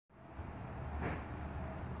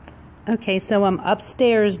Okay, so I'm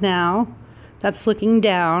upstairs now. That's looking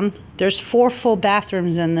down. There's 4 full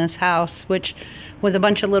bathrooms in this house, which with a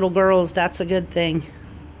bunch of little girls, that's a good thing.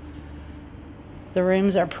 The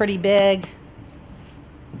rooms are pretty big.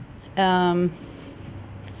 I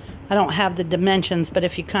don't have the dimensions, but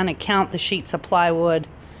if you kind of count the sheets of plywood,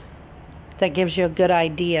 that gives you a good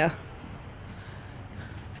idea.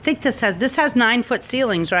 I think this has 9-foot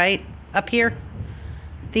ceilings, right? Up here?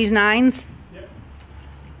 These 9s? Yep.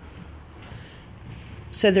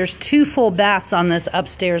 So there's 2 full baths on this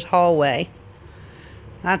upstairs hallway.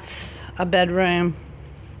 That's a bedroom.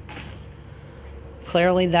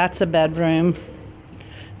 Clearly that's a bedroom.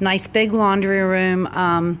 Nice big laundry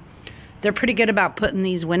room. They're pretty good about putting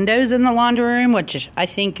these windows in the laundry room, which I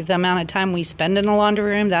think the amount of time we spend in the laundry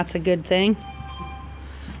room, that's a good thing.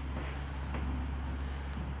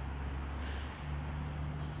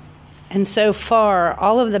 And so far,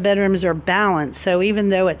 all of the bedrooms are balanced. So even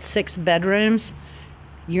though it's 6 bedrooms,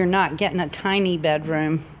 you're not getting a tiny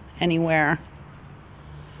bedroom anywhere.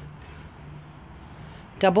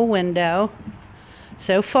 Double window.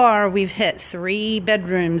 So far, we've hit 3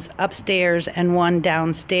 bedrooms upstairs and 1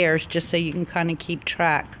 downstairs, just so you can kind of keep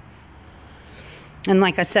track. And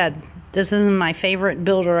like I said, this is my favorite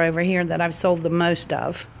builder over here that I've sold the most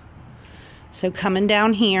of. So coming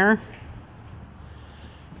down here,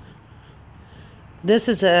 this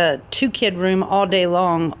is a 2-kid room all day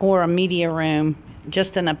long, or a media room,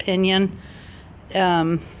 just an opinion.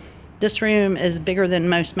 This room is bigger than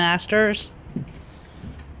most masters.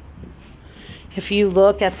 If you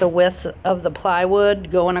look at the width of the plywood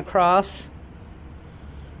going across,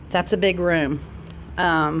 that's a big room.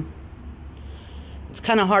 It's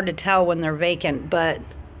kind of hard to tell when they're vacant, but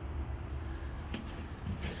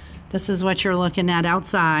this is what you're looking at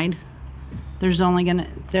outside. There's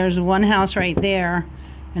one house right there,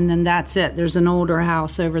 and then that's it. There's an older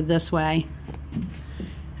house over this way.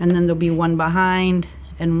 And then there'll be one behind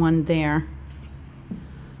and one there.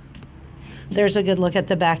 There's a good look at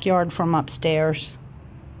the backyard from upstairs.